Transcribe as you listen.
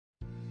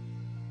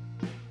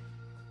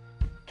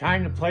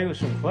Time to play with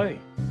some clay.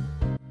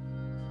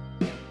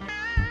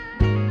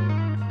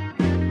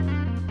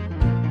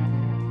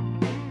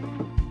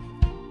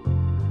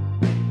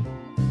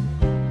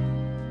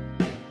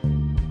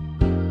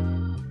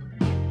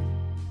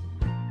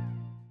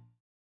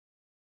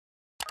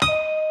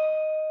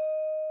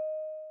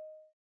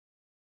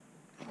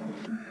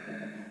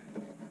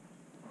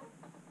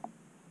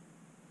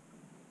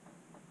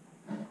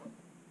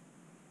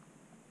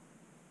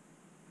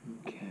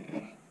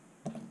 Okay.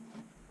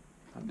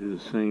 I'll do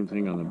the same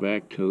thing on the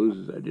back toes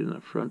as I did on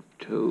the front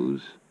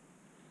toes.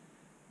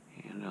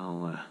 And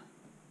I'll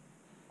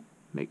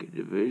make a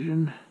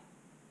division.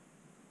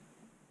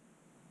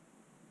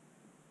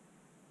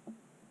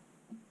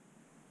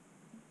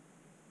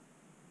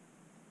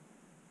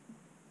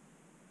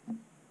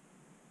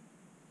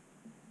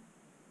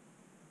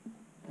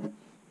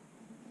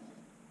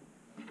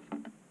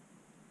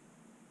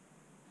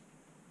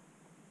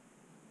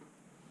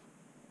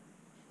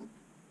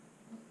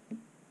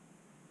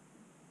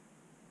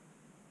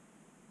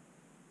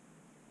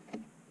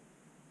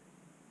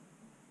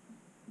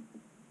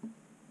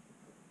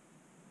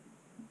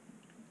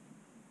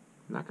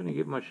 Not going to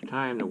get much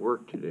time to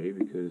work today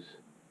because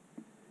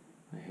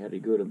I had to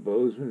go to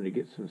Bozeman to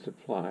get some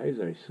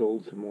supplies. I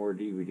sold some more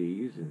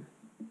DVDs and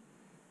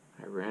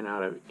I ran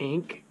out of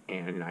ink,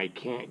 and I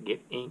can't get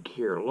ink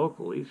here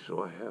locally,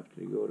 so I have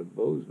to go to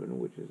Bozeman,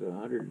 which is a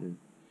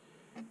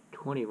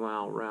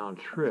 120-mile round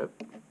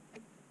trip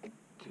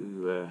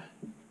to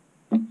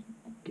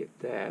get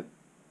that.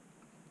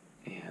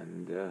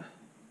 And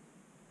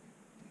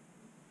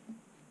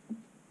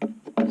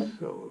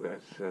so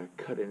that's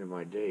cut into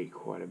my day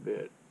quite a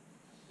bit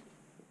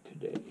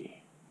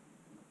today.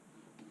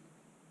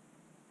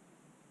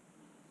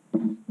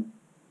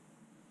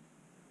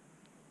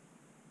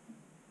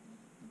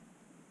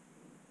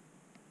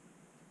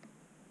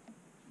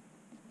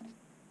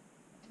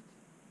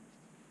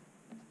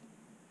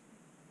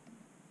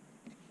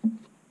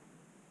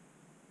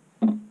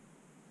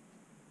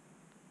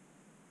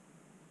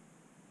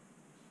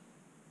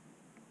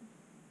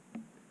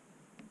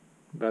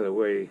 By the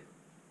way,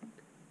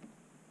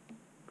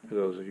 for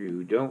those of you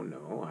who don't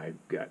know, I've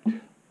got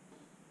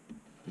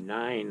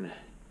 9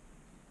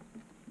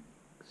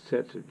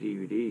 sets of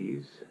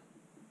DVDs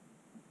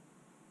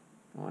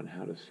on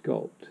how to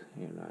sculpt,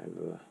 and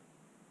I've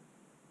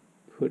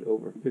put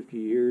over 50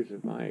 years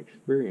of my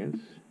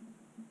experience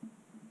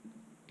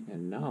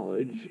and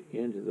knowledge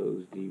into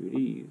those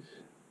DVDs,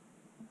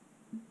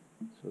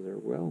 so they're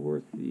well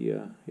worth the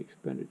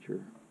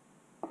expenditure,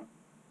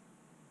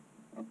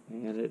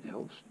 and it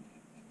helps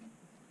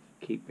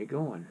keep me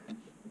going.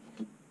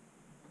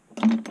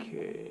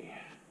 Okay,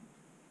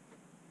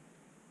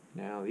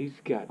 now these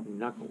got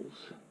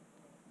knuckles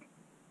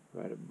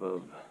right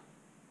above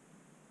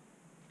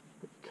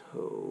the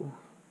toe.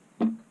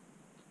 Gotta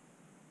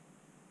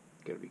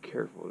be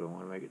careful, don't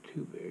want to make it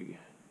too big.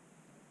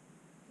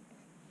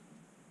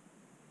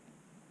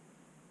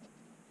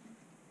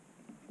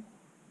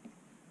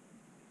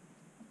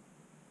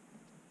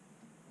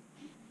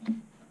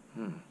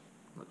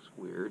 Looks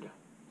weird.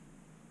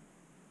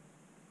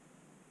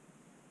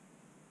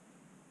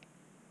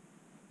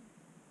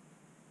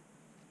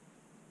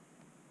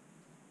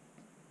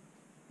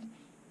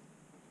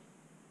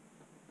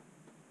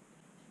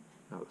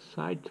 Now the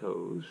side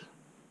toes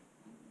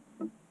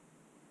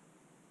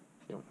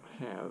don't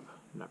have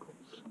knuckles.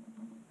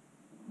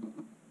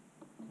 I'm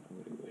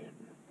going to go ahead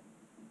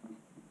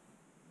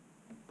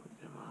and put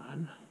them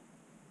on.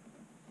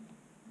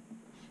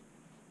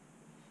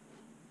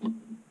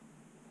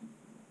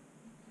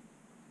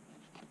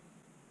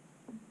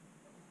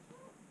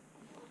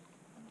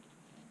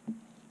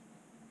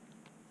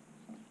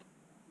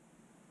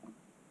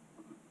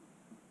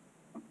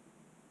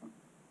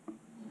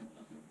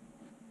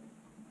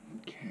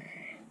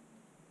 Okay.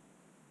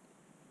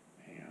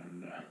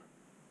 And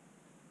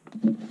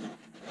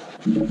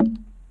as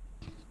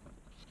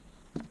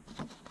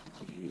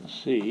you'll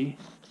see,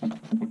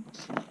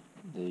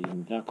 the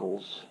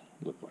knuckles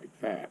look like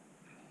that.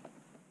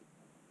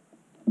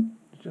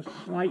 Just a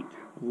slight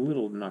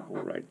little knuckle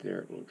right there,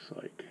 it looks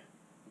like.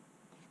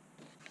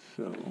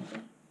 So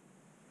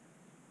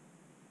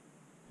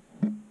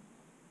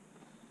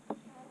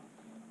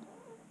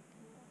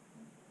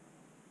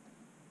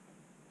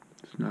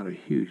it's not a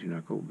huge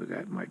knuckle, but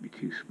that might be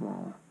too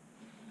small.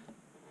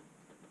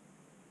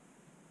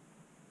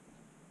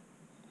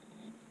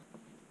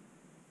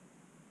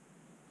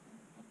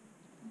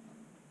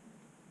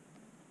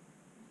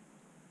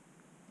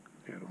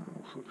 That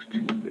almost looks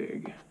too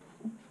big.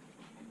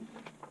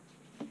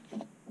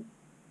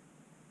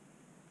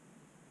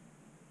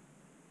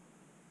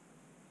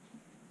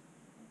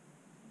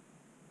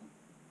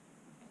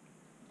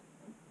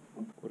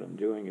 What I'm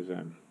doing is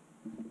I'm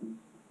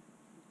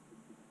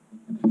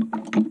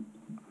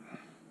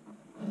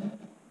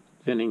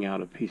thinning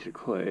out a piece of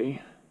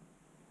clay,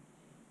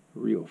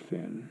 real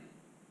thin.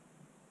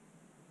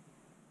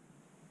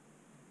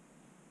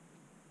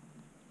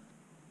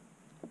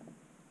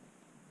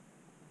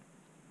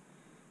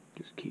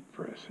 Just keep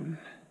pressing.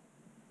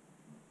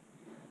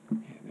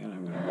 Then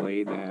I'm going to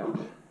lay that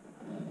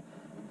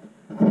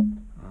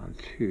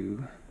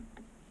onto,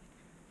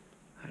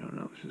 I don't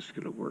know if this is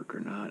going to work or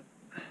not.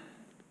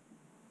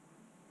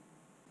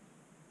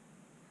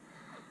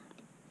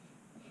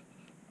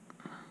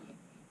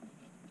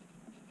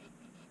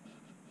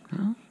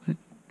 Well, it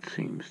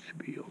seems to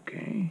be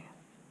okay.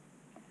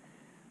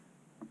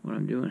 What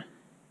I'm doing.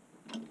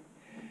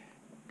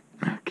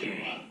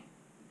 Okay.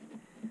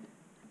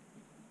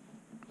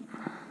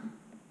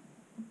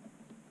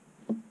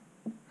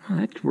 Well,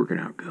 that's working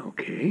out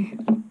okay.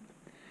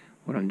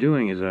 What I'm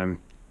doing is I'm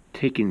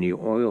taking the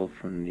oil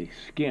from the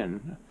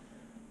skin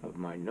of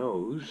my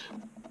nose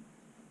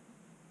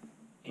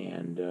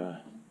and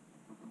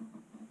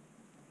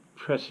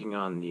pressing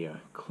on the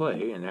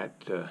clay, and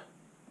that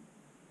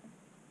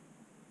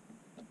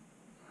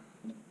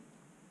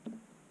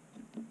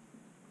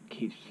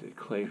keeps the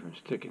clay from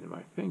sticking to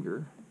my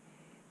finger.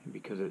 And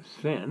because it's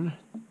thin,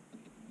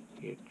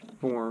 it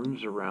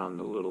forms around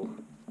the little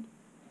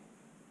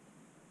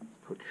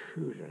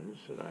protrusions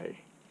that I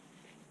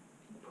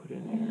put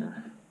in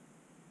there.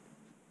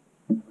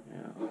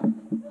 Now,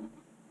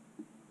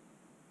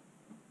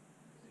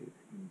 see if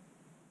I can,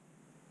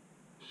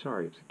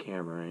 sorry if the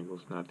camera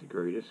angle's not the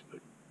greatest, but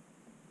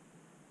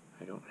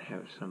I don't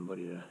have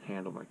somebody to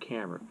handle my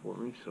camera for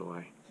me, so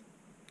I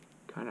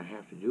kind of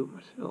have to do it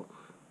myself.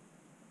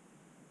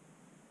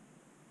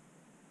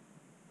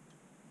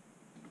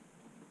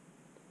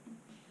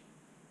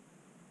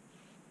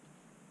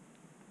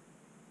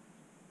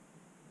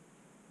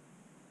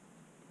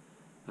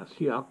 Now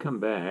see, I'll come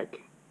back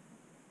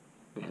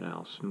and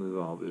I'll smooth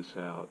all this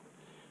out.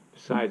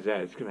 Besides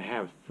that, it's going to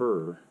have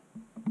fur.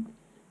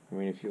 I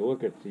mean, if you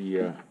look at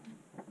the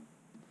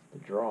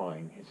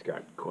drawing, it's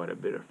got quite a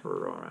bit of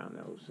fur around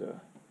those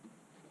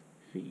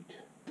feet.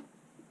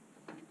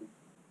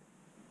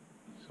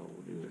 So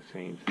we'll do the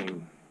same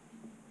thing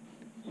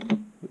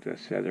with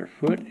this other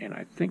foot, and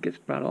I think it's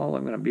about all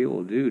I'm going to be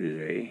able to do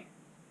today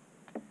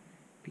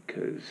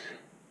because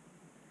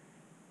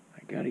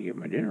I got to get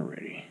my dinner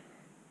ready.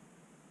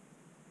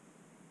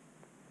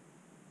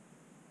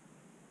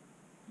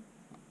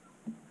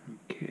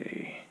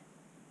 Okay,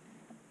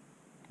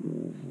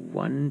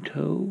 one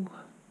toe.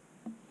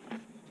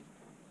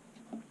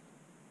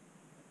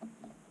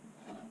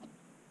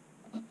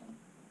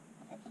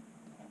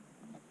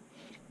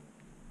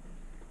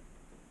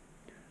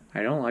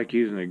 I don't like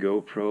using the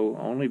GoPro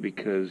only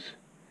because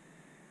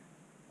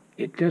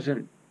it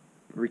doesn't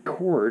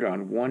record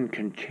on one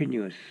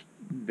continuous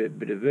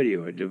bit of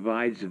video. It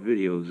divides the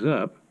videos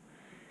up,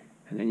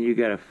 and then you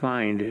got to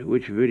find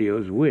which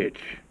video is which.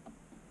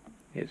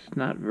 It's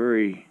not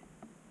very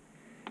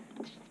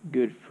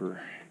good for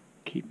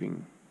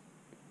keeping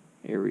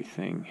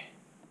everything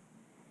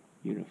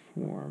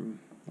uniform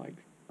like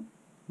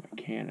my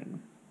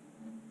Canon,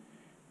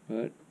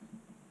 but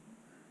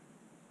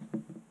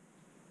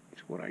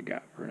it's what I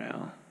got for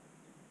now.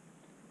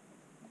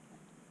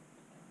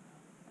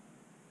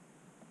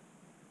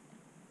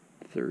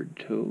 Third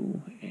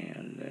toe,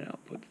 and then I'll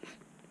put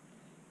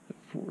the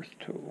fourth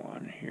toe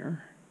on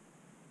here.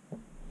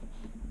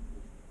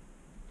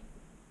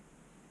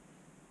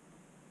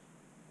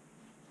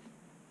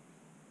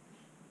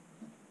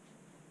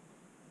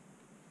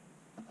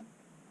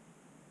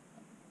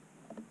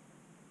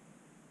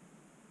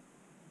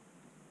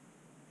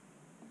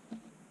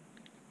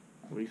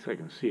 At least I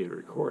can see it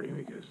recording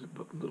because the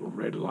little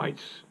red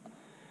lights,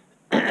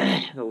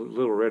 the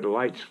little red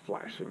lights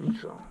flashing.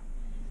 So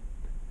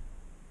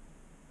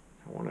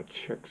I want to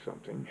check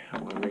something. I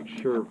want to make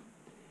sure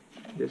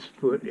this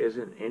foot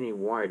isn't any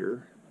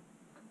wider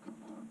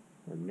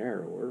or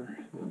narrower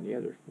than the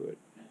other foot.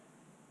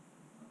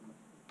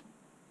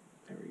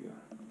 There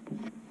we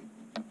go.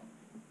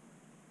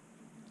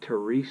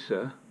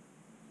 Teresa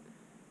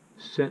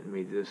sent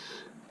me this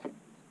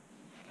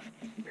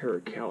pair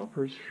of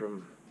calipers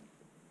from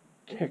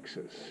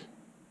Texas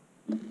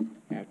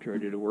after I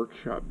did a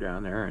workshop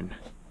down there, and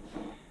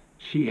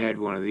she had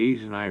one of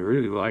these and I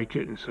really liked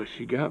it, and so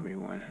she got me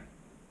one.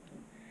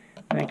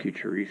 Thank you,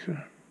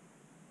 Teresa.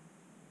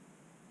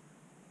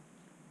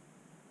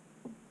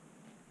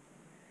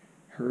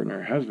 Her and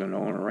her husband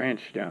own a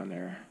ranch down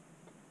there.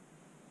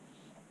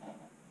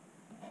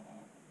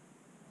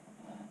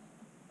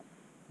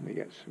 They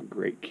got some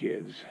great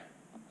kids.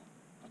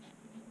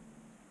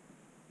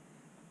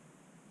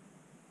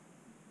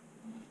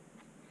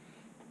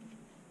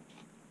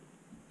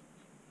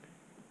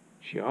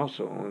 She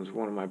also owns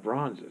one of my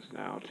bronzes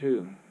now,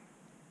 too.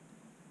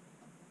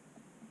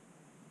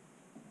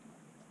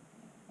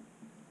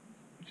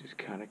 Which is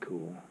kind of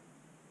cool.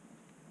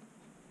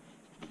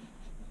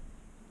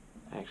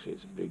 Actually,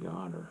 it's a big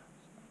honor.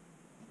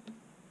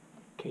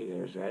 Okay,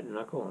 there's that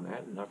knuckle and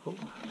that knuckle.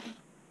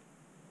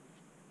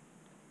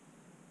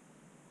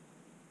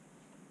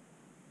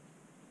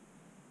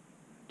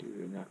 Do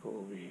the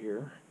knuckle over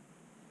here.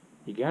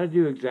 You got to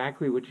do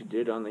exactly what you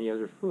did on the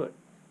other foot.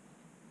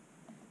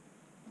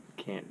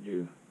 Can't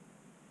do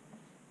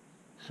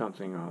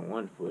something on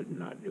one foot and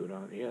not do it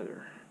on the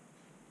other.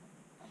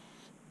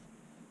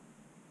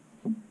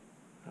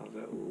 How's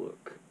that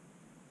look?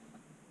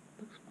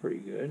 pretty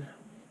good.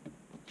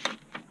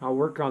 I'll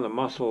work on the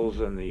muscles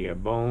and the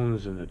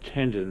bones and the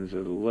tendons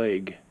of the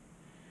leg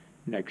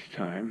next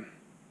time.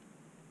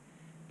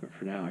 But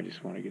for now, I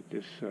just want to get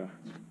this, the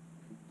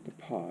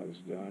paws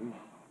done,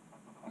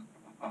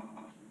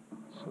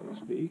 so to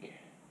speak.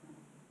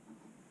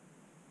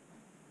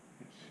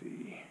 Let's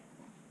see.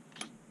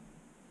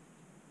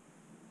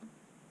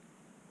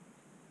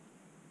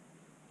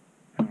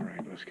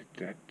 Alright, let's get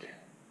that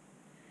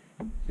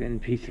thin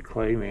piece of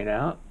clay made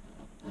out.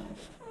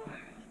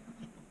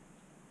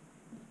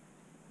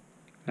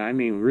 I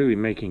mean really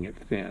making it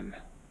thin.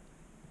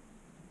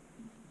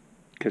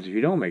 Because if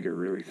you don't make it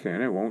really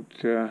thin, it won't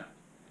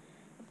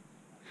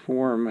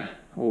form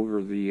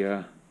over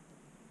the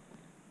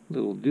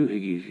little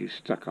doohickeys you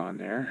stuck on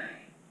there.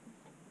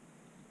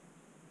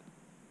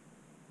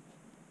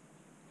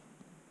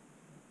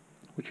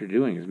 What you're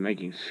doing is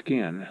making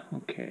skin.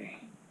 Okay.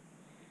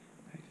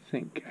 I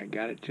think I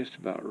got it just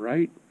about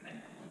right.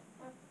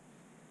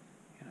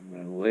 I'm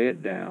going to lay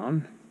it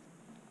down.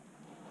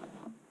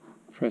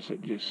 Press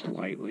it just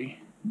slightly.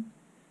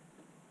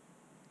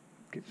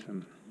 Get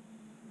some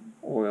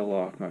oil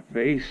off my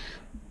face.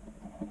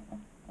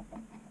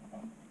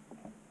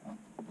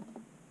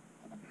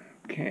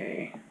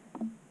 Okay.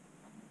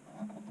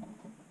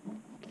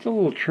 It's a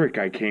little trick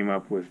I came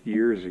up with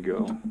years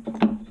ago.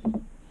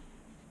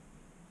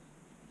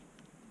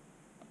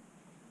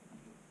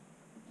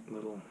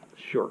 Little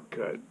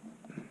shortcut.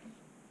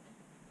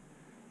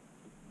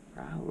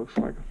 Looks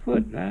like a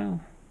foot now.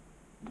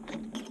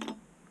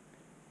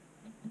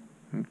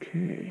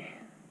 Okay.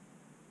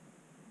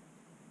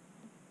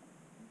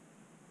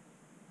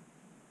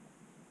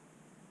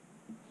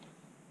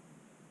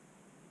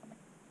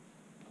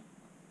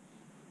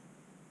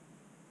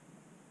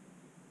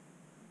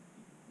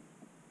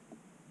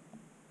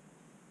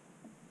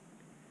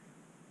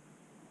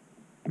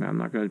 Now I'm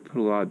not going to put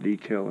a lot of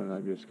detail in.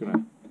 I'm just going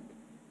to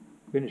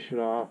finish it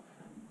off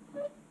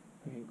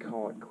and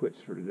call it quits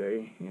for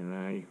today. And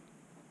I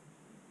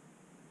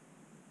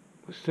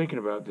was thinking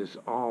about this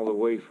all the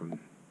way from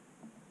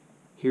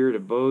here to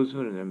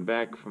Bozeman and then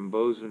back from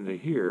Bozeman to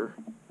here,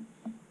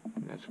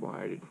 and that's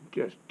why I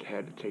just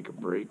had to take a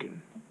break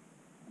and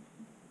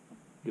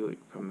do it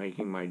from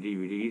making my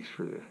DVDs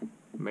for the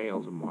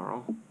mail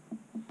tomorrow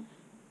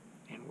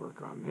and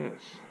work on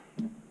this.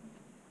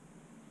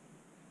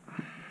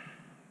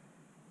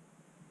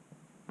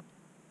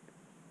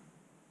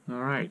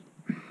 Alright,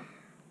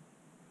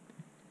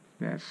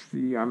 that's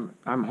the,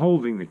 I'm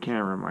holding the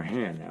camera in my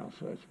hand now,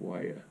 so that's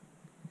why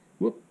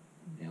whoop,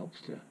 it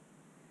helps to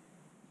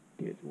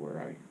get where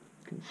I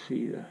can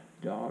see the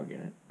dog in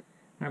it.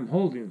 I'm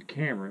holding the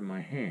camera in my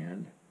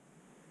hand,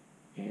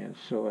 and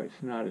so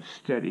it's not as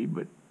steady,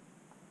 but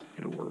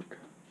it'll work.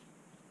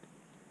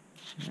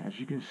 And as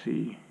you can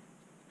see,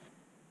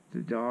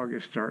 the dog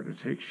is starting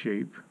to take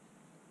shape.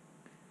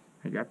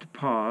 I got the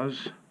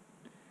paws,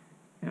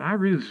 and I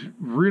was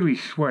really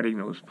sweating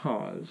those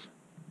paws.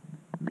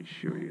 Let me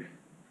show you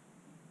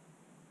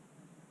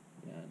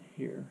down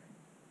here.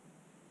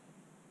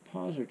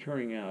 Paws are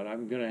turning out.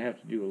 I'm going to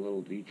have to do a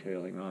little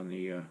detailing on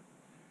the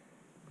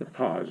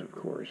paws, of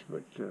course,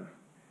 but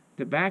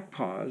the back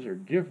paws are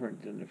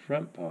different than the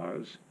front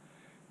paws.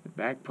 The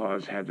back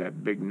paws have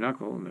that big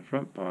knuckle, and the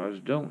front paws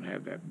don't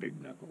have that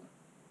big knuckle.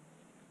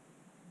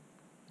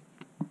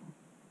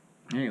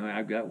 Anyway,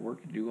 I've got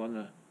work to do on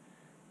the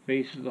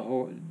face of the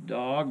whole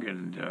dog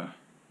and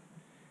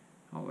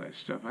all that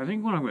stuff. I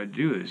think what I'm going to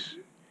do is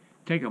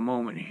take a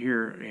moment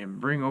here and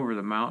bring over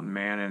the mountain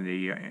man and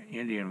the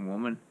Indian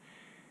woman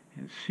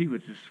and see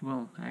what this,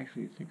 well,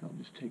 actually I think I'll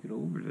just take it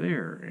over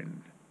there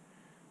and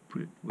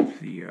put it with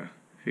the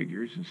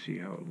figures and see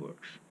how it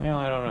looks. Well,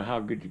 I don't know how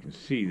good you can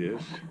see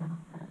this.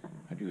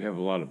 I do have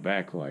a lot of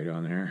backlight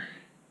on there.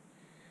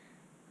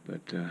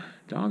 But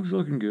dog's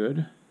looking good.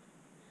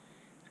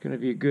 It's going to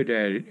be a good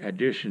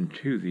addition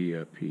to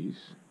the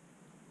piece.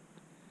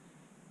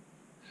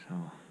 So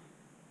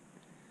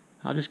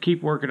I'll just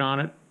keep working on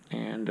it,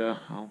 and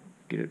I'll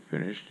get it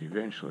finished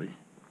eventually.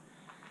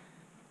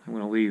 I'm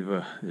going to leave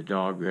the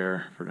dog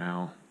there for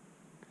now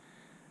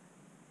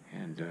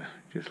and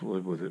just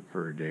live with it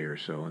for a day or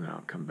so, and then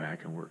I'll come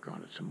back and work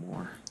on it some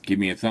more. Give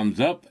me a thumbs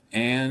up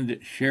and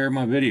share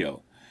my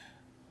video.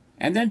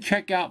 And then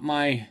check out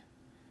my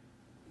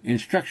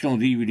instructional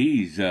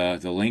DVDs,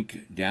 the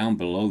link down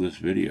below this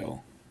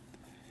video.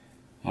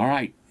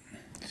 Alright,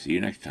 see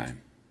you next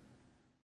time.